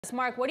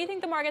Mark, what do you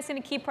think the market's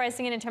going to keep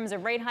pricing in terms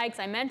of rate hikes?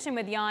 I mentioned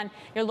with Jan,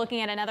 you're looking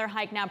at another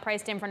hike now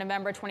priced in for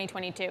November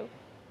 2022.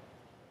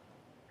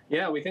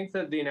 Yeah, we think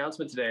that the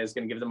announcement today is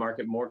going to give the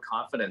market more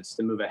confidence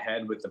to move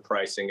ahead with the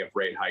pricing of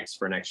rate hikes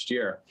for next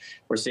year.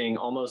 We're seeing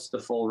almost the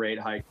full rate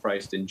hike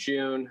priced in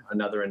June,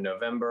 another in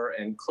November,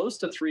 and close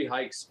to 3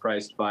 hikes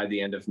priced by the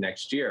end of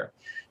next year.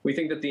 We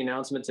think that the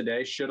announcement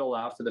today should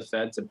allow for the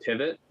Fed to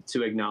pivot,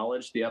 to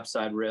acknowledge the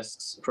upside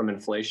risks from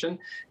inflation,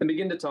 and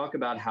begin to talk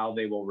about how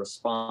they will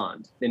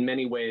respond. In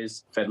many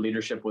ways, Fed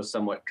leadership was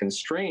somewhat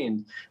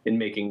constrained in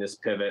making this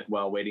pivot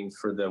while waiting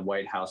for the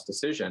White House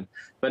decision.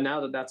 But now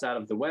that that's out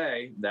of the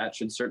way, that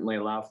should certainly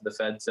allow for the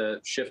Fed to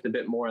shift a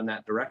bit more in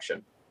that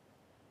direction.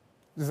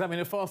 Does that mean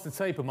a faster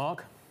taper,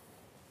 Mark?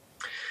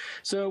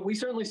 So we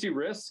certainly see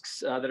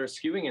risks that are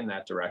skewing in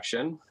that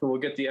direction.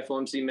 We'll get the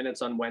FOMC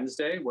minutes on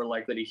Wednesday. We're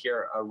likely to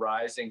hear a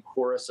rising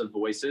chorus of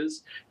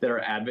voices that are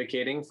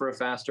advocating for a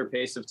faster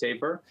pace of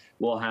taper.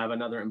 We'll have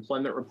another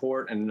employment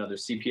report and another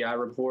CPI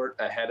report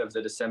ahead of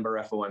the December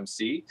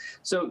FOMC.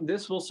 So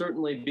this will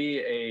certainly be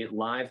a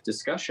live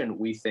discussion,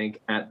 we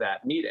think, at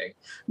that meeting.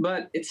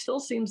 But it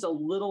still seems a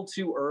little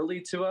too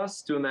early to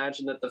us to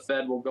imagine that the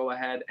Fed will go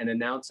ahead and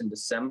announce in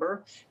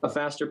December a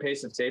faster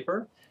pace of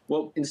taper.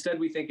 What instead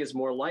we think is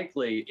more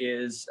likely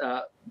is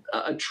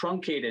a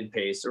truncated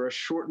pace or a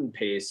shortened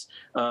pace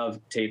of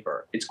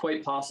taper. It's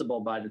quite possible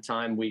by the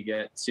time we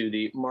get to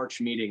the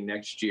March meeting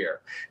next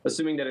year,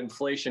 assuming that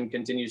inflation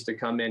continues to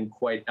come in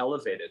quite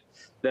elevated,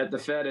 that the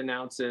Fed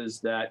announces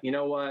that, you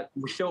know what,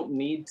 we don't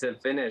need to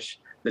finish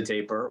the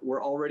taper.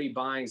 We're already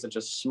buying such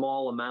a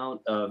small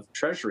amount of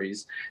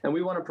Treasuries, and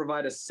we want to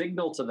provide a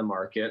signal to the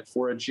market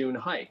for a June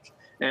hike.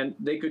 And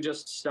they could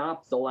just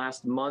stop the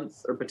last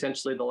month or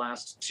potentially the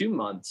last 2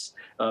 months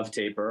of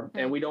taper.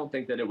 And we don't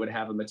think that it would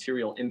have a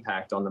material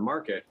impact on the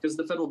market because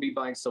the Fed will be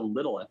buying so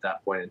little at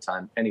that point in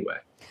time anyway.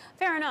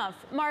 Fair enough.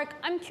 Mark,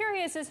 I'm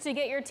curious as to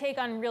get your take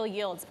on real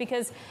yields,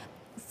 because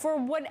for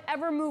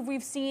whatever move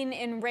we've seen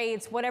in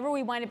rates, whatever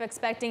we wind up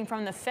expecting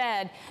from the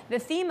Fed, the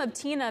theme of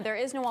Tina, there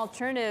is no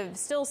alternative,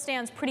 still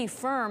stands pretty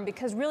firm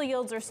because real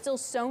yields are still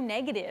so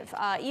negative,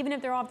 even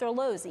if they're off their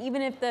lows,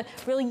 even if the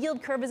real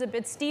yield curve is a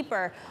bit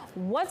steeper.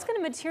 What's going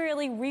to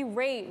materially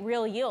re-rate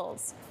real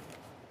yields?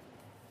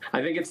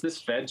 I think it's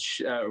this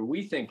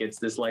we think it's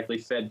this likely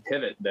Fed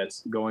pivot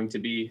that's going to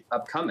be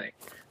upcoming.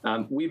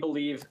 We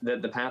believe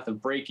that the path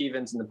of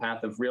break-evens and the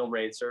path of real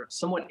rates are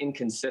somewhat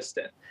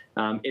inconsistent.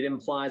 It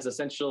implies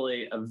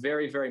essentially a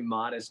very, very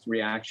modest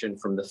reaction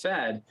from the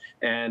Fed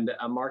and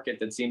a market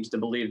that seems to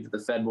believe that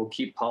the Fed will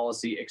keep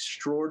policy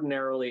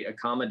extraordinarily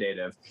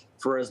accommodative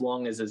for as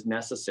long as is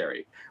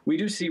necessary. We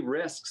do see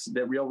risks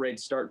that real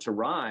rates start to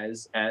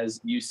rise as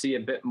you see a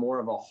bit more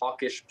of a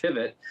hawkish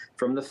pivot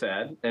from the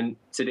Fed, and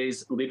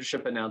today's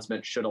leadership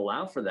announcement should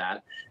allow for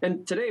that.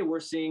 And today we're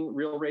seeing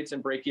real rates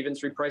and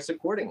break-evens reprice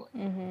accordingly.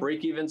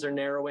 Break-evens are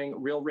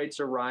narrowing, real rates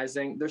are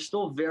rising. They're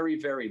still very,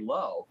 very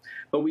low.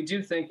 But we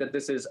do think that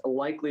this is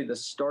likely the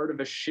start of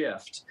a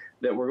shift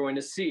that we're going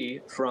to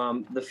see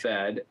from the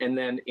Fed and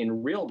then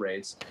in real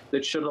rates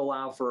that should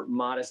allow for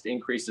modest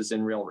increases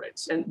in real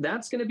rates. And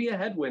that's going to be a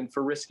headwind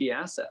for risky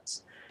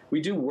assets. We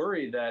do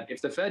worry that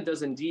if the Fed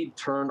does indeed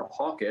turn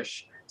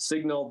hawkish,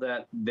 signal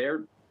that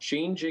they're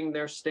changing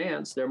their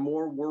stance, they're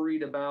more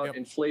worried about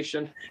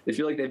inflation, they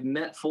feel like they've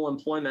met full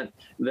employment,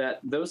 that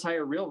those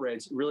higher real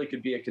rates really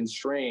could be a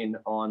constraint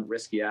on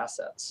risky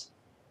assets.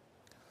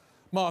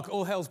 Mark,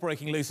 all hell's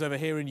breaking loose over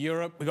here in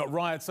Europe. We've got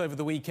riots over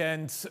the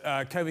weekend.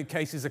 COVID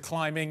cases are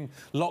climbing.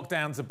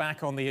 Lockdowns are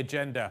back on the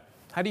agenda.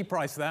 How do you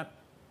price that?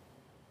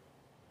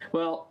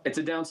 Well, it's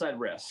a downside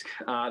risk.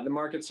 The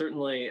market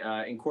certainly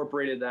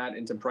incorporated that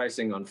into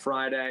pricing on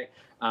Friday.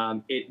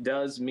 It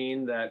does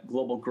mean that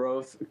global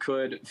growth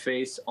could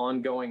face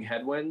ongoing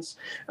headwinds.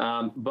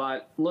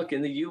 But look,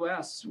 in the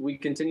U.S., we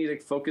continue to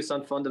focus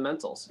on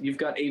fundamentals. You've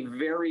got a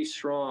very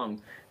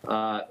strong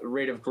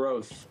rate of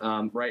growth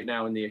right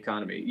now in the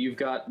economy. You've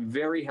got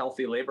very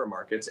healthy labor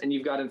markets, and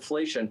you've got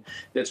inflation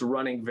that's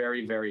running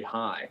very, very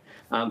high.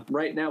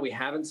 Right now, we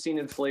haven't seen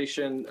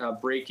inflation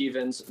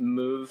break-evens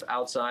move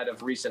outside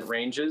of recent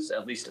ranges,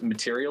 at least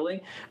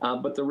materially,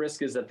 but the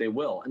risk is that they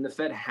will, and the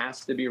Fed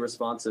has to be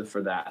responsive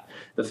for that.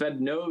 The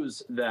Fed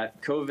knows that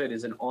COVID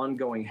is an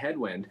ongoing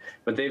headwind,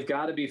 but they've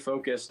got to be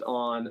focused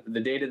on the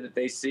data that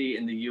they see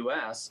in the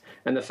U.S.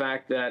 and the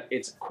fact that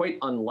it's quite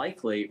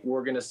unlikely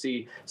we're going to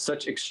see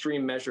such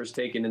extreme measures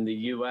taken in the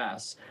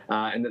U.S.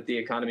 And that the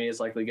economy is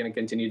likely going to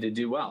continue to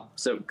do well.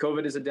 So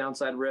COVID is a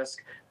downside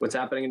risk. What's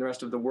happening in the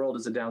rest of the world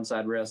is a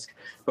downside risk.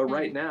 But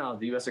right now,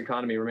 the U.S.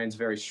 economy remains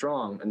very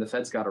strong, and the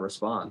Fed's got to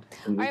respond.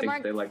 And we think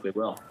Mark, they likely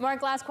will.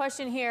 Mark, last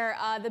question here.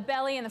 The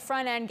belly and the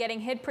front end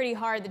getting hit pretty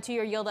hard. The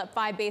 2-year yield up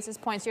 5 basis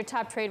points. Your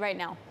top trade right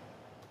now?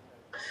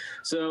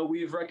 So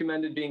we've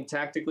recommended being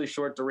tactically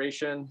short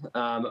duration.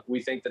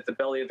 We think that the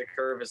belly of the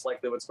curve is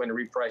likely what's going to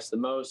reprice the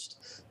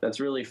most. That's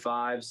really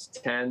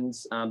 5s,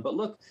 10s. But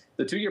look,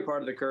 the 2-year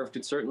part of the curve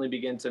could certainly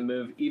begin to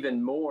move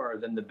even more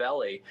than the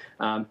belly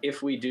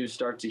if we do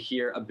start to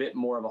hear a bit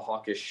more of a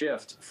hawkish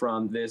shift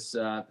from this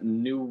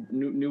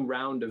new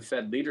round of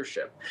Fed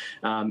leadership.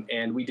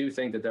 And we do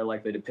think that they're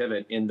likely to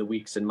pivot in the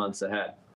weeks and months ahead.